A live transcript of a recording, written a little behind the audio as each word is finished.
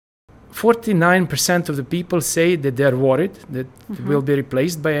49% of the people say that they're worried that it will be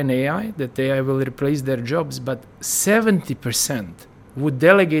replaced by an AI, that AI will replace their jobs, but 70% would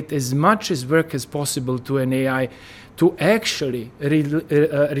delegate as much as work as possible to an AI to actually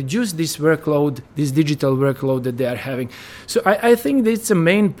reduce this workload, this digital workload that they are having. So I think that's a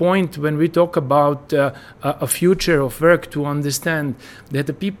main point when we talk about a future of work, to understand that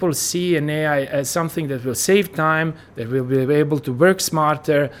the people see an AI as something that will save time, that will be able to work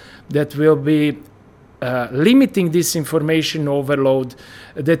smarter, that will be limiting this information overload,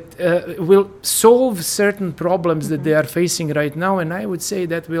 that will solve certain problems that they are facing right now. And I would say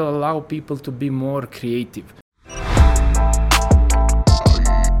that will allow people to be more creative.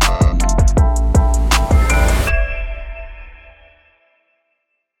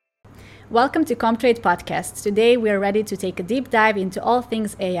 Welcome to Comtrade podcast. Today we are ready to take a deep dive into all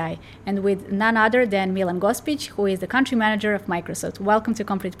things AI, and with none other than Milan Gospić, who is the country manager of Microsoft. Welcome to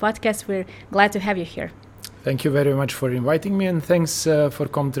Comtrade podcast. We're glad to have you here. Thank you very much for inviting me, and thanks for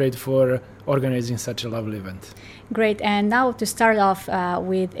Comtrade for organizing such a lovely event. Great. And now to start off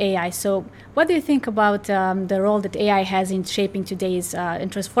with AI. So what do you think about the role that AI has in shaping today's, in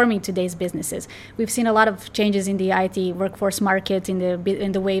transforming today's businesses? We've seen a lot of changes in the IT workforce market, in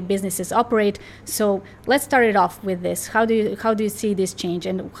the way businesses operate. So let's start it off with this. How do you see this change,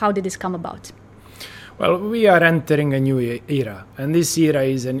 and how did this come about? Well, we are entering a new era, and this era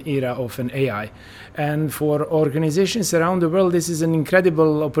is an era of an AI. And for organizations around the world, this is an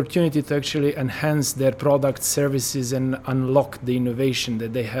incredible opportunity to actually enhance their products, services, and unlock the innovation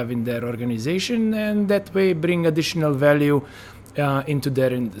that they have in their organization, and that way bring additional value into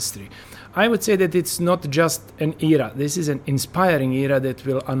their industry. I would say that it's not just an era. This is an inspiring era that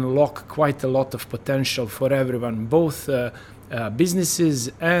will unlock quite a lot of potential for everyone, both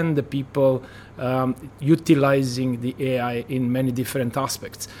businesses and the people utilizing the AI in many different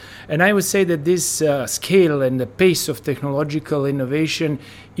aspects. And I would say that this scale and the pace of technological innovation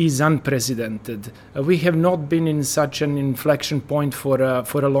is unprecedented. We have not been in such an inflection point for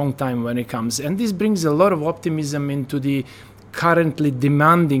a long time when it comes. And this brings a lot of optimism into the currently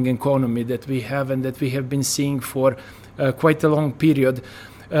demanding economy that we have and that we have been seeing for quite a long period.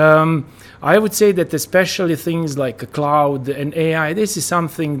 I would say that especially things like cloud and AI, this is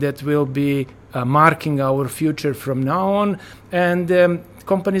something that will be marking our future from now on, and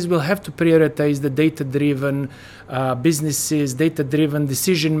companies will have to prioritize the data-driven businesses, data-driven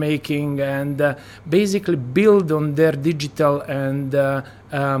decision-making, and basically build on their digital and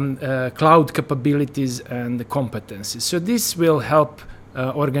cloud capabilities and competencies. So this will help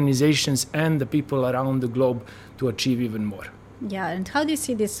organizations and the people around the globe to achieve even more. Yeah, and how do you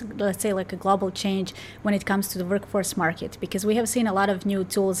see this, let's say, like a global change when it comes to the workforce market? Because we have seen a lot of new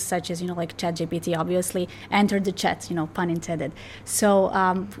tools such as, like ChatGPT, obviously, enter the chat, pun intended. So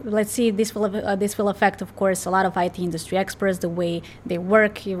let's see, this will affect, of course, a lot of IT industry experts, the way they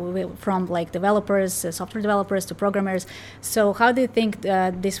work, from like developers, software developers to programmers. So how do you think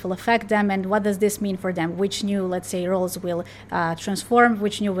this will affect them, and what does this mean for them? Which new, let's say, roles will transform,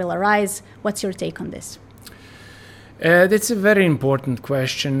 which new will arise? What's your take on this? That's a very important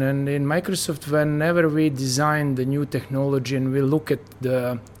question, and in Microsoft, whenever we design the new technology and we look at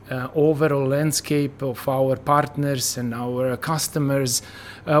the overall landscape of our partners and our customers,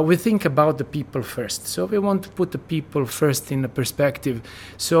 we think about the people first. So we want to put the people first in a perspective.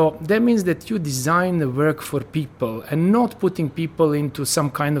 So that means that you design the work for people and not putting people into some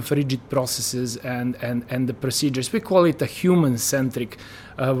kind of rigid processes and the procedures. We call it a human-centric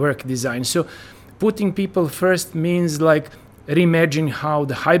work design. So putting people first means like reimagine how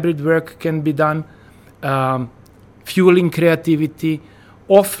the hybrid work can be done, fueling creativity,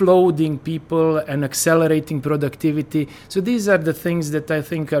 offloading people and accelerating productivity. So these are the things that I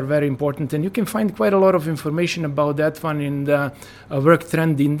think are very important. And you can find quite a lot of information about that one in the Work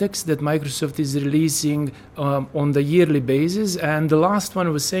Trend Index that Microsoft is releasing on the yearly basis. And the last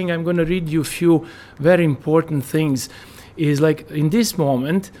one was saying, I'm going to read you a few very important things, is like in this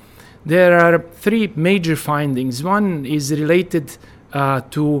moment, there are three major findings. One is related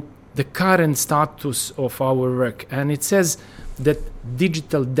to the current status of our work, and it says that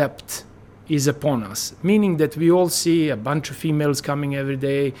digital debt is upon us, meaning that we all see a bunch of emails coming every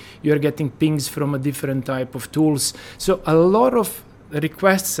day. You're getting pings from a different type of tools. So a lot of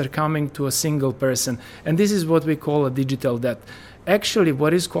requests are coming to a single person, and this is what we call a digital debt. Actually,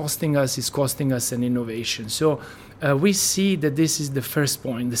 what is costing us an innovation. So we see that this is the first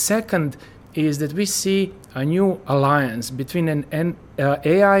point. The second is that we see a new alliance between an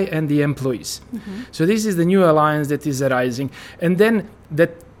AI and the employees. Mm-hmm. So this is the new alliance that is arising. And then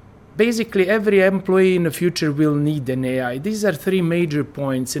that basically every employee in the future will need an AI. These are three major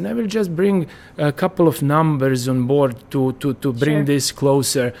points, and I will just bring a couple of numbers on board to bring this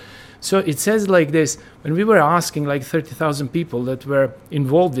closer. So it says like this: when we were asking like 30,000 people that were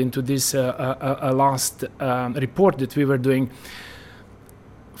involved into this last report that we were doing,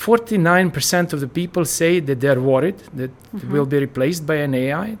 49% of the people say that they're worried that will be replaced by an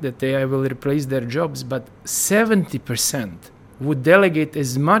AI, that AI will replace their jobs, but 70% would delegate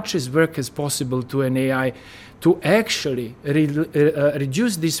as much as work as possible to an AI to actually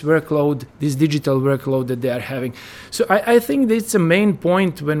reduce this workload, this digital workload that they are having. So I think that's a main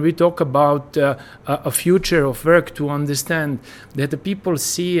point when we talk about a future of work, to understand that the people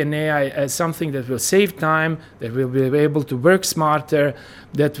see an AI as something that will save time, that will be able to work smarter,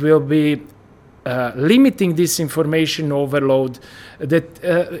 that will be limiting this information overload, that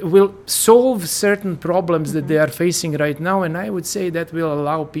will solve certain problems that they are facing right now, and I would say that will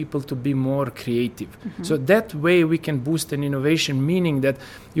allow people to be more creative. So that way we can boost an innovation, meaning that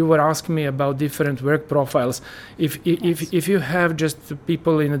you were asking me about different work profiles. If you have just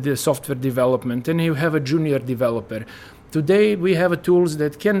people in the software development and you have a junior developer, today we have tools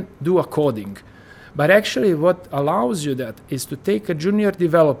that can do a coding. But actually what allows you that is to take a junior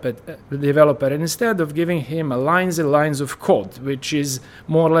developer and instead of giving him lines and lines of code, which is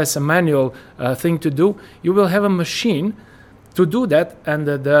more or less a manual thing to do, you will have a machine to do that, and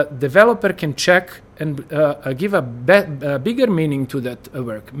the developer can check and give a bigger meaning to that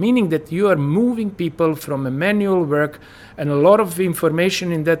work, meaning that you are moving people from a manual work and a lot of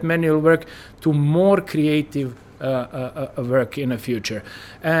information in that manual work to more creative work in the future.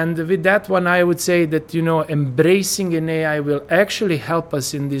 And with that one, I would say that, embracing an AI will actually help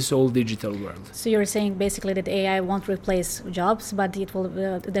us in this whole digital world. So you're saying basically that AI won't replace jobs, but it will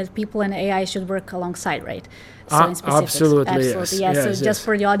that people and AI should work alongside, right? So in absolutely, yes. So just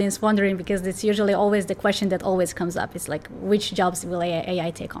for the audience wondering, because it's usually always the question that always comes up. It's like, which jobs will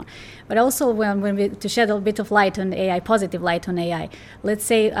AI take on? But also when we, to shed a bit of light on AI, positive light on AI, let's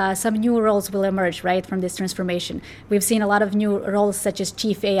say some new roles will emerge, right, from this transformation. We've seen a lot of new roles such as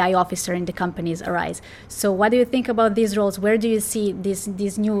chief AI officer in the companies arise. So what do you think about these roles? Where do you see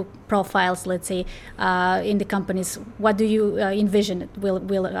these new profiles, let's say, in the companies? What do you envision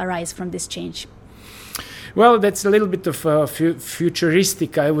will arise from this change? Well, that's a little bit of a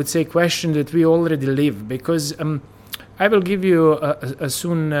futuristic, I would say, question that we already live, because I will give you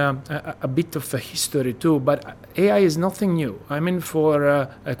soon a bit of a history too, but AI is nothing new. I mean, for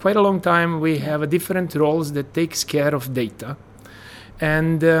quite a long time, we have different roles that takes care of data.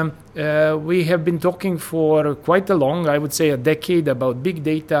 And we have been talking for quite a long, I would say a decade, about big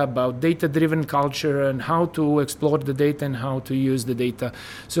data, about data-driven culture, and how to explore the data and how to use the data.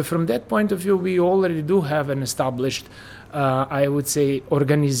 So from that point of view, we already do have an established, I would say,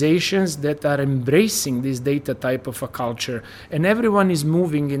 organizations that are embracing this data type of a culture. And everyone is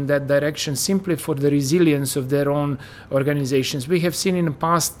moving in that direction simply for the resilience of their own organizations. We have seen in the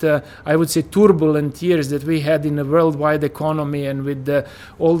past, I would say, turbulent years that we had in the worldwide economy and with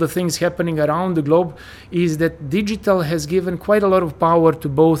all the things happening around the globe, is that digital has given quite a lot of power to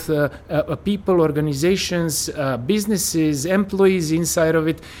both people, organizations, businesses, employees inside of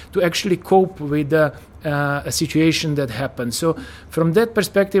it, to actually cope with a situation that happens. So from that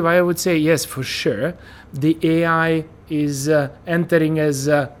perspective, I would say yes, for sure, the AI is entering as,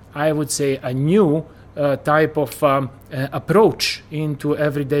 I would say, a new type of approach into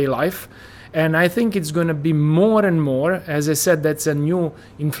everyday life. And I think it's going to be more and more. As I said, that's a new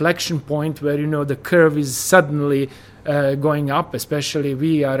inflection point where, the curve is suddenly going up. Especially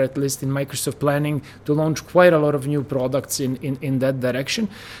we are, at least in Microsoft, planning to launch quite a lot of new products in that direction.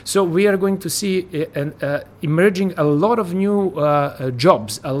 So we are going to see emerging a lot of new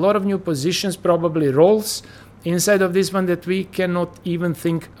jobs, a lot of new positions, probably roles inside of this one that we cannot even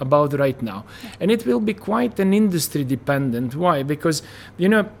think about right now. And it will be quite an industry dependent. Why? Because,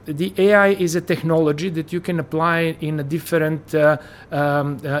 the AI is a technology that you can apply in a different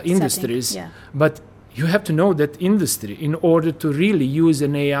industries. Yeah. But you have to know that industry in order to really use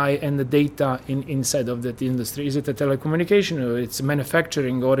an AI and the data inside of that industry. Is it a telecommunication, or it's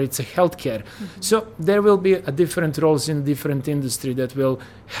manufacturing, or it's a healthcare? So there will be a different roles in different industry that will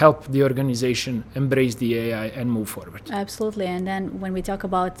help the organization embrace the AI and move forward. Absolutely. And then when we talk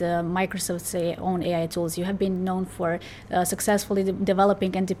about Microsoft's own AI tools, you have been known for successfully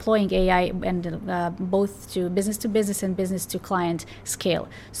developing and deploying AI and both to business and business to client scale.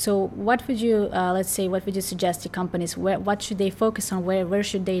 So what would you, what would you suggest to companies? What should they focus on? Where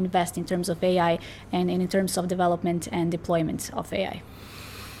should they invest in terms of AI and in terms of development and deployment of AI?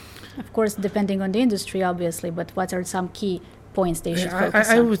 Of course, depending on the industry, obviously, but what are some key points they should focus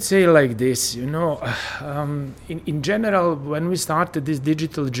on? I would say like this, in general, when we started this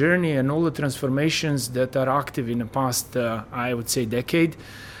digital journey and all the transformations that are active in the past, I would say decade,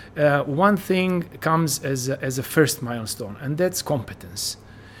 one thing comes as a first milestone, and that's competence.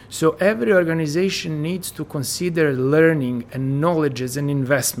 So every organization needs to consider learning and knowledge as an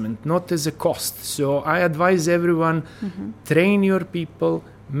investment, not as a cost. So I advise everyone, train your people,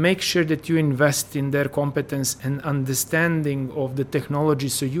 make sure that you invest in their competence and understanding of the technology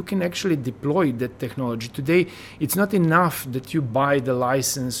so you can actually deploy that technology. Today, it's not enough that you buy the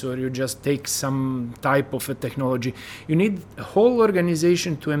license or you just take some type of a technology. You need a whole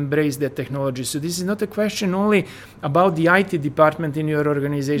organization to embrace that technology. So this is not a question only about the IT department in your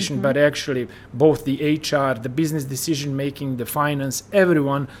organization, but actually both the HR, the business decision making, the finance,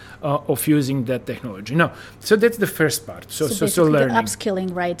 everyone of using that technology. No, so that's the first part. So learning. The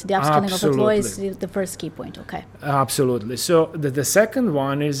upskilling, right? The upskilling of employees is the first key point. Okay. Absolutely. So the second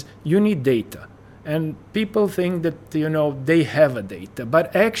one is you need data. And people think that, they have a data.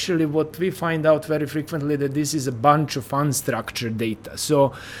 But actually what we find out very frequently that this is a bunch of unstructured data.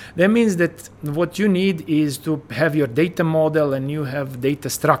 So that means that what you need is to have your data model and you have data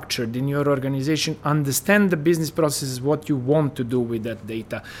structured in your organization, understand the business processes, what you want to do with that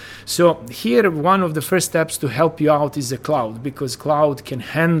data. So here, one of the first steps to help you out is a cloud, because cloud can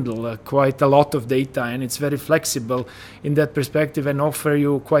handle quite a lot of data and it's very flexible in that perspective and offer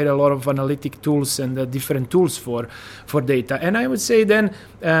you quite a lot of analytic tools and different tools for data. And I would say then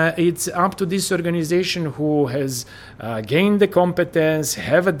it's up to this organization who has gained the competence,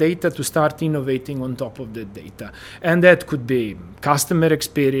 have a data to start innovating on top of the data. And that could be customer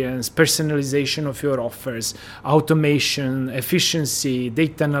experience, personalization of your offers, automation, efficiency,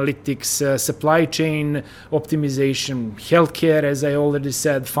 data analytics, supply chain optimization, healthcare, as I already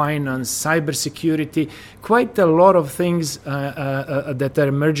said, finance, cybersecurity, quite a lot of things that are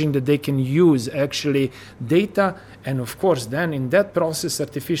emerging that they can use actually data, and of course then in that process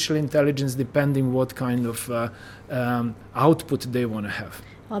artificial intelligence, depending what kind of output they want to have.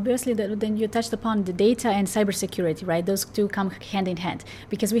 Obviously, then you touched upon the data and cybersecurity, right? Those two come hand in hand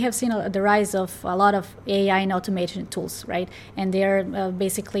because we have seen the rise of a lot of AI and automation tools, right? And they're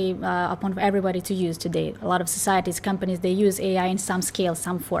basically upon everybody to use today. A lot of societies, companies, they use AI in some scale,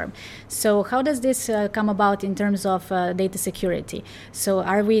 some form. So how does this come about in terms of data security? So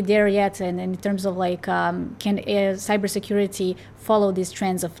are we there yet? And in terms of can cybersecurity follow these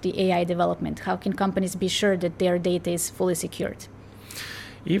trends of the AI development? How can companies be sure that their data is fully secured?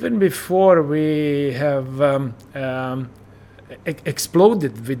 Even before we have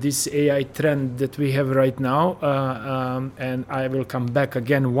exploded with this AI trend that we have right now, and I will come back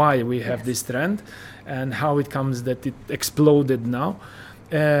again why we have this trend and how it comes that it exploded now.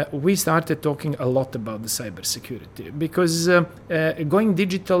 We started talking a lot about the cybersecurity because going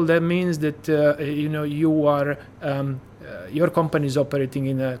digital, that means that you are your company is operating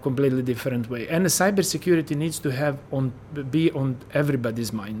in a completely different way, and the cybersecurity needs to be on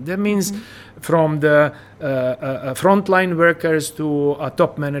everybody's mind. That means from the frontline workers to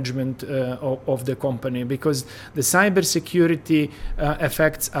top management of the company, because the cybersecurity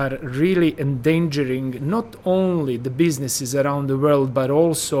effects are really endangering not only the businesses around the world, but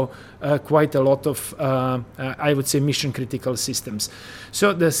also quite a lot of, I would say, mission critical systems.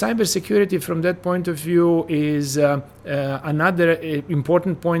 So the cybersecurity from that point of view is another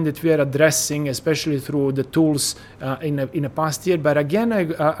important point that we are addressing, especially through the tools in a past year. But again,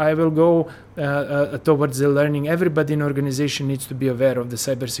 I will go towards the learning. Everybody in organization needs to be aware of the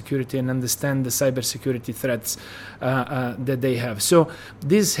cybersecurity and understand the cybersecurity threats that they have. So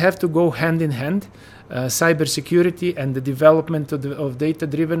these have to go hand in hand. Cybersecurity and the development of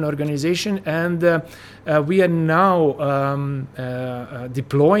data-driven organization, and we are now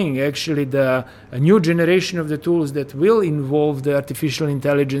deploying actually the new generation of the tools that will involve the artificial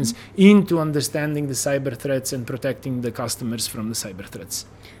intelligence into understanding the cyber threats and protecting the customers from the cyber threats.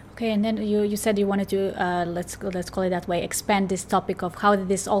 Okay, and then you said you wanted to let's call it that way, expand this topic of how did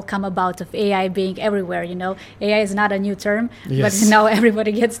this all come about of AI being everywhere. AI is not a new term, yes. But now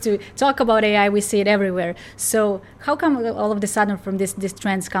everybody gets to talk about AI. We see it everywhere. So how come all of a sudden from this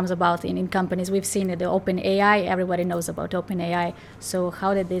trends comes about in companies? We've seen it, the OpenAI. Everybody knows about OpenAI. So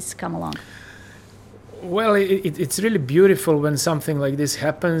how did this come along? Well, it's really beautiful when something like this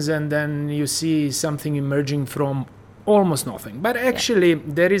happens, and then you see something emerging from almost nothing. But actually,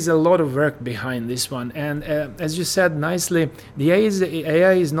 there is a lot of work behind this one. And as you said nicely, the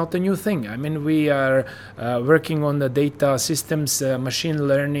AI is not a new thing. I mean, we are working on the data systems, machine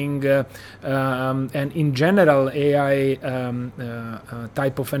learning, and in general, AI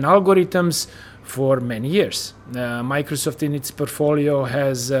type of an algorithms for many years. Microsoft in its portfolio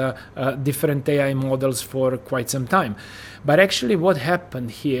has different AI models for quite some time. But actually what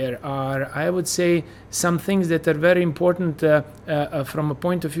happened here are, I would say, some things that are very important from a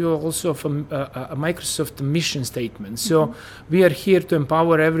point of view also from a Microsoft mission statement. So we are here to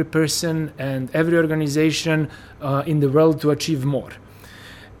empower every person and every organization in the world to achieve more.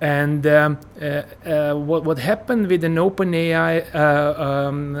 And what happened with an OpenAI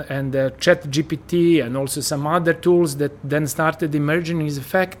and ChatGPT and also some other tools that then started emerging is the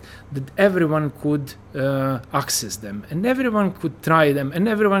fact that everyone could access them, and everyone could try them, and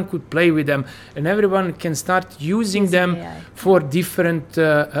everyone could play with them, and everyone can start using them AI for different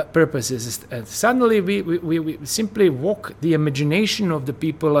purposes. And suddenly we simply walk the imagination of the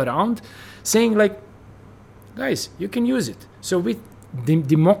people around, saying like, guys, you can use it. So we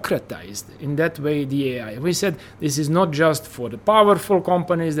democratized in that way the AI. We said this is not just for the powerful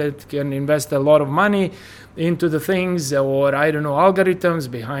companies that can invest a lot of money into the things, or I don't know, algorithms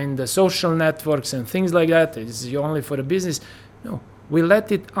behind the social networks and things like that. It's only for the business. No, we let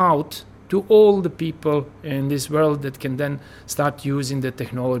it out to all the people in this world that can then start using the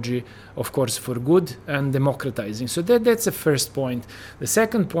technology, of course, for good and democratizing. So that's the first point. The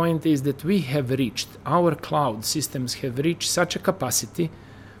second point is that we have reached, our cloud systems have reached such a capacity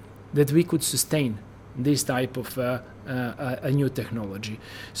that we could sustain this type of a new technology.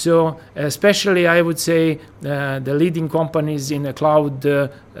 So especially I would say the leading companies in a cloud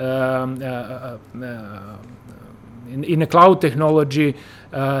in a cloud technology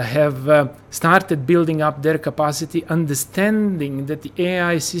have started building up their capacity, understanding that the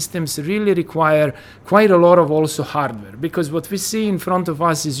AI systems really require quite a lot of also hardware, because what we see in front of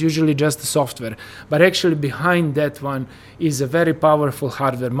us is usually just the software, but actually behind that one is a very powerful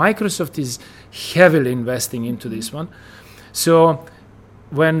hardware. Microsoft is heavily investing into this one. So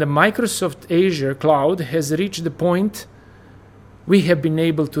when the Microsoft Azure cloud has reached the point, we have been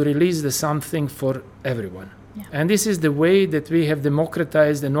able to release the something for everyone. Yeah. And this is the way that we have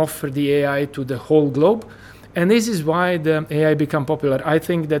democratized and offered the AI to the whole globe. And this is why the AI become popular. I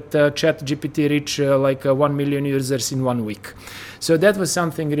think that ChatGPT reached 1 million users in 1 week. So that was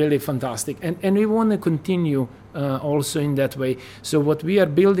something really fantastic. And we want to continue also in that way. So what we are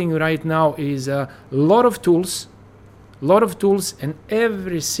building right now is a lot of tools, and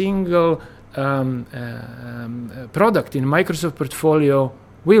every single product in Microsoft portfolio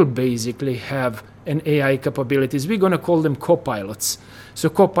will basically have an AI capabilities. We're going to call them copilots. So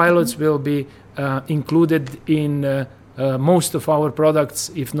copilots will be included in most of our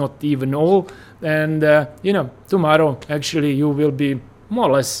products, if not even all. And tomorrow actually you will be more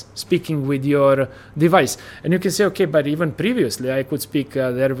or less speaking with your device. And you can say, okay, but even previously I could speak,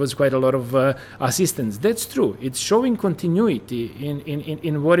 there was quite a lot of assistance. That's true. It's showing continuity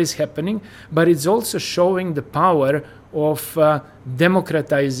in what is happening, but it's also showing the power of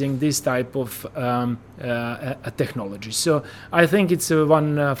democratizing this type of technology. So I think it's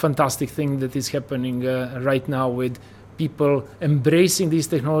one fantastic thing that is happening right now with people embracing this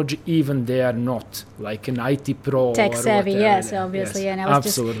technology, even they are not like an IT pro tech savvy. Yes, yeah, obviously. Yes, and I was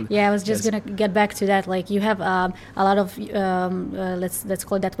absolutely. I was just going to get back to that. Like you have a lot of let's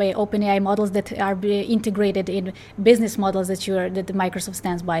call it that way, OpenAI models that are integrated in business models that the Microsoft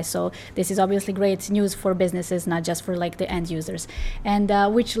stands by. So this is obviously great news for businesses, not just for like the end users. And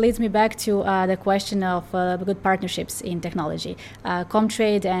which leads me back to the question of good partnerships in technology.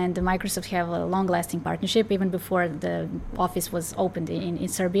 Comtrade and Microsoft have a long-lasting partnership even before the office was opened in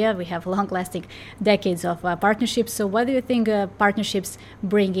Serbia. We have long-lasting decades of partnerships. So what do you think partnerships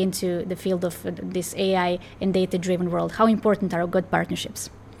bring into the field of this AI and data-driven world? How important are good partnerships?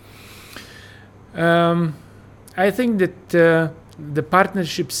 I think that the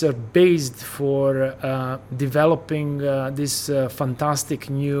partnerships are based for developing this fantastic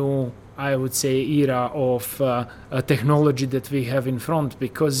new, I would say, era of technology that we have in front,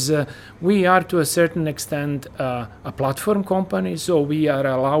 because we are to a certain extent a platform company, so we are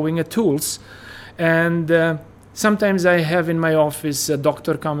allowing tools. And sometimes I have in my office a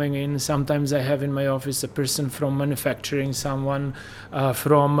doctor coming in, sometimes I have in my office a person from manufacturing, someone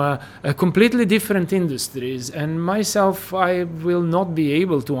from completely different industries, and myself, I will not be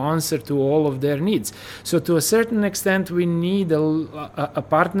able to answer to all of their needs. So to a certain extent we need a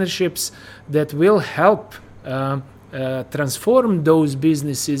partnerships that will help transform those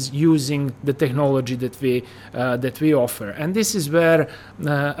businesses using the technology that we offer. And this is where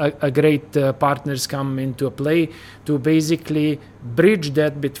a great partners come into play to basically bridge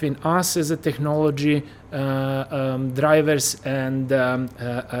that between us as a technology drivers and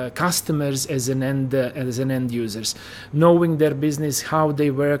customers as an end users, knowing their business, how they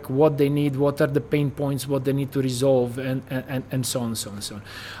work, what they need, what are the pain points, what they need to resolve, and so on and so on and so on.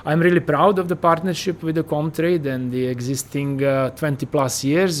 I'm really proud of the partnership with the Comtrade and the existing 20 plus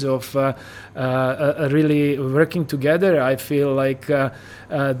years of really working together. I feel like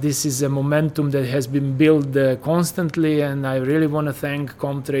this is a momentum that has been built constantly, and I really want to thank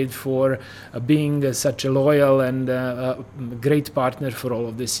Comtrade for being such a loyal and great partner for all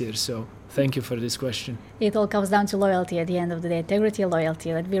of this year. So thank you for this question. It all comes down to loyalty at the end of the day, integrity and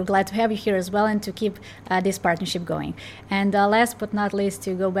loyalty. And we're glad to have you here as well and to keep this partnership going. And last but not least,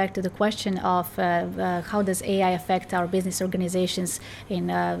 to go back to the question of how does AI affect our business organizations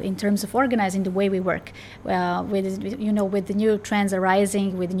in terms of organizing the way we work. With the new trends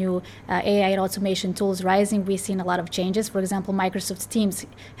arising, with new AI and automation tools rising, we've seen a lot of changes. For example, Microsoft Teams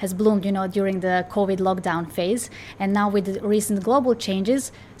has bloomed, during the COVID lockdown phase. And now with the recent global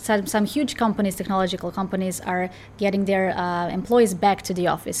changes, some huge companies, technological companies, are getting their employees back to the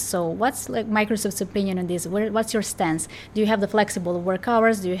office. So what's Microsoft's opinion on this? What's your stance? Do you have the flexible work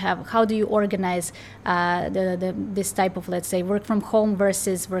hours? How do you organize this type of, let's say, work from home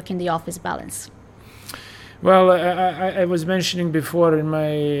versus work in the office balance? Well, I was mentioning before in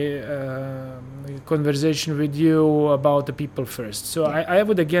my conversation with you about the people first. So I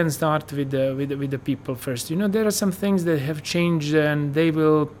would again start with the people first. There are some things that have changed and they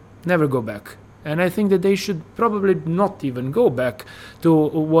will never go back. And I think that they should probably not even go back to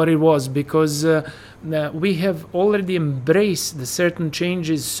what it was, because we have already embraced the certain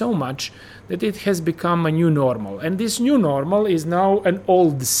changes so much that it has become a new normal. And this new normal is now an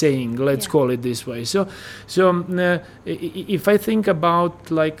old saying, let's call it this way. So if I think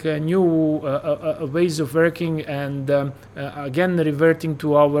about new ways of working and again reverting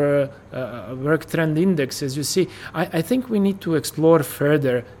to our work trend index, as you see, I think we need to explore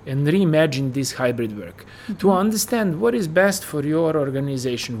further and reimagine this hybrid work to understand what is best for your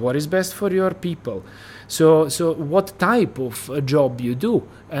organization, what is best for your people. So what type of job you do,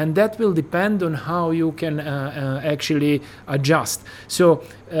 and that will depend on how you can actually adjust. So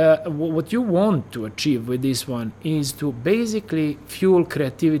what you want to achieve with this one is to basically fuel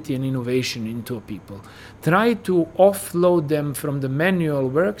creativity and innovation into people. Try to offload them from the manual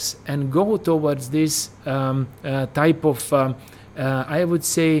works and go towards this type of, I would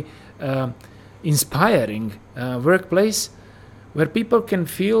say, inspiring workplace, where people can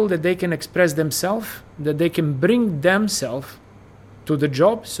feel that they can express themselves, that they can bring themselves to the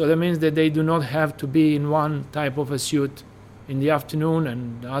job. So that means that they do not have to be in one type of a suit in the afternoon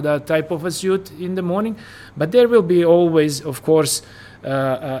and other type of a suit in the morning. But there will be always, of course,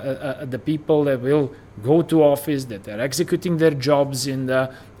 the people that will go to office, that are executing their jobs in the,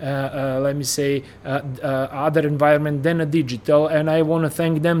 let me say, other environment than a digital. And I want to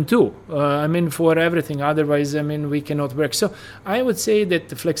thank them too. For everything. Otherwise, we cannot work. So I would say that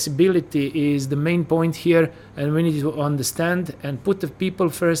the flexibility is the main point here. And we need to understand and put the people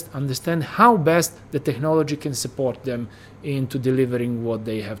first, understand how best the technology can support them into delivering what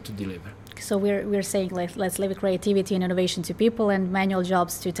they have to deliver. So we're saying let's leave creativity and innovation to people and manual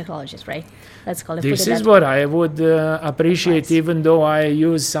jobs to technologies, right? Let's call it. This is what I would appreciate, nice. Even though I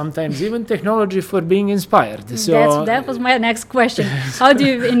use sometimes even technology for being inspired. So that was my next question. How do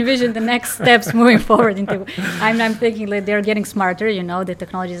you envision the next steps moving forward? I'm thinking that they're getting smarter. The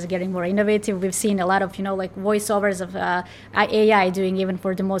technology is getting more innovative. We've seen a lot of voiceovers of AI doing even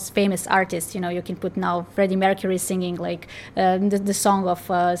for the most famous artists. You can put now Freddie Mercury singing the song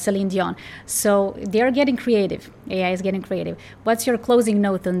of Celine Dion. So they're getting creative. AI is getting creative. What's your closing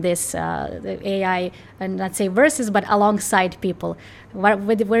note on this, the AI, and let's say versus, but alongside people?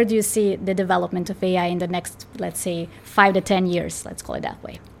 Where do you see the development of AI in the next, let's say, 5 to 10 years? Let's call it that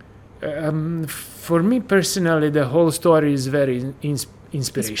way. For me personally, the whole story is very inspirational.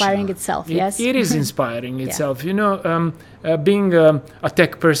 Inspiring itself, yes. It is inspiring itself. Being a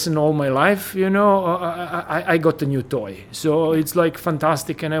tech person all my life, I got a new toy. So it's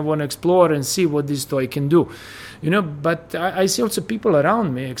fantastic, and I want to explore and see what this toy can do. But I see also people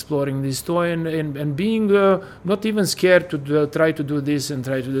around me exploring this toy and being not even scared to try to do this and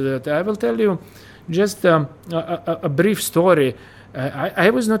try to do that. I will tell you just a brief story. I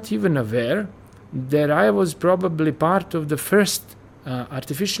was not even aware that I was probably part of the first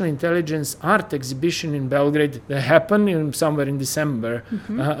artificial intelligence art exhibition in Belgrade that happened somewhere in December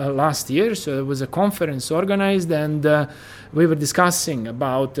last year. So it was a conference organized, and we were discussing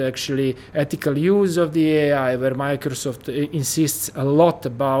about actually ethical use of the AI, where Microsoft insists a lot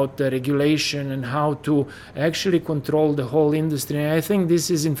about regulation and how to actually control the whole industry. And I think this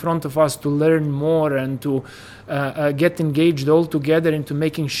is in front of us to learn more and to get engaged all together into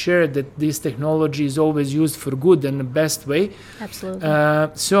making sure that this technology is always used for good and the best way. Absolutely.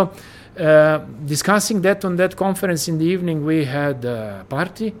 Discussing that on that conference in the evening, we had a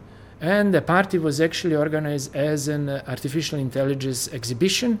party, and the party was actually organized as an artificial intelligence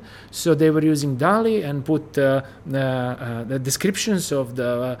exhibition. So they were using DALL-E and put the descriptions of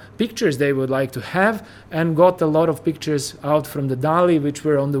the pictures they would like to have, and got a lot of pictures out from the DALL-E, which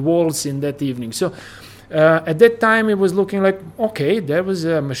were on the walls in that evening. So at that time, it was looking like, okay, there was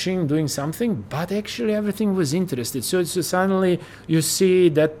a machine doing something, but actually everything was interested. So suddenly you see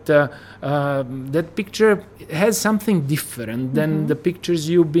that that picture has something different than the pictures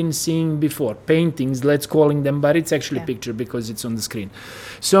you've been seeing before. Paintings, let's calling them, but it's actually a picture because it's on the screen.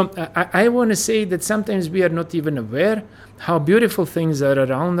 So I want to say that sometimes we are not even aware how beautiful things are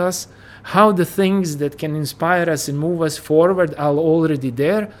around us, how the things that can inspire us and move us forward are already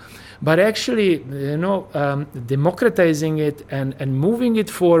there. But actually, democratizing it and moving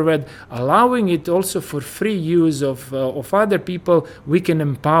it forward, allowing it also for free use of other people, we can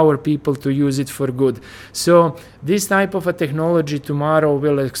empower people to use it for good. So this type of a technology tomorrow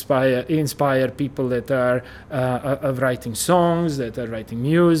will inspire people that are writing songs, that are writing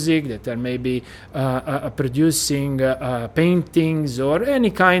music, that are maybe producing paintings or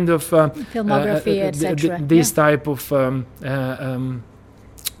any kind of filmography, etc. This type of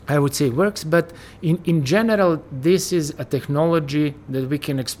I would say works, but in general, this is a technology that we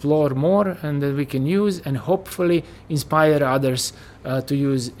can explore more and that we can use and hopefully inspire others to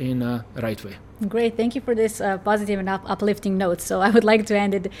use in a right way. Great, thank you for this positive and uplifting note. So I would like to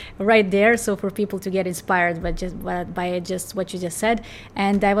end it right there, so for people to get inspired by just what you just said.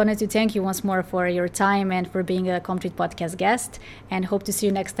 And I wanted to thank you once more for your time and for being a Comtrade podcast guest, and hope to see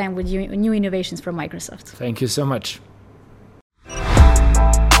you next time with new innovations from Microsoft. Thank you so much.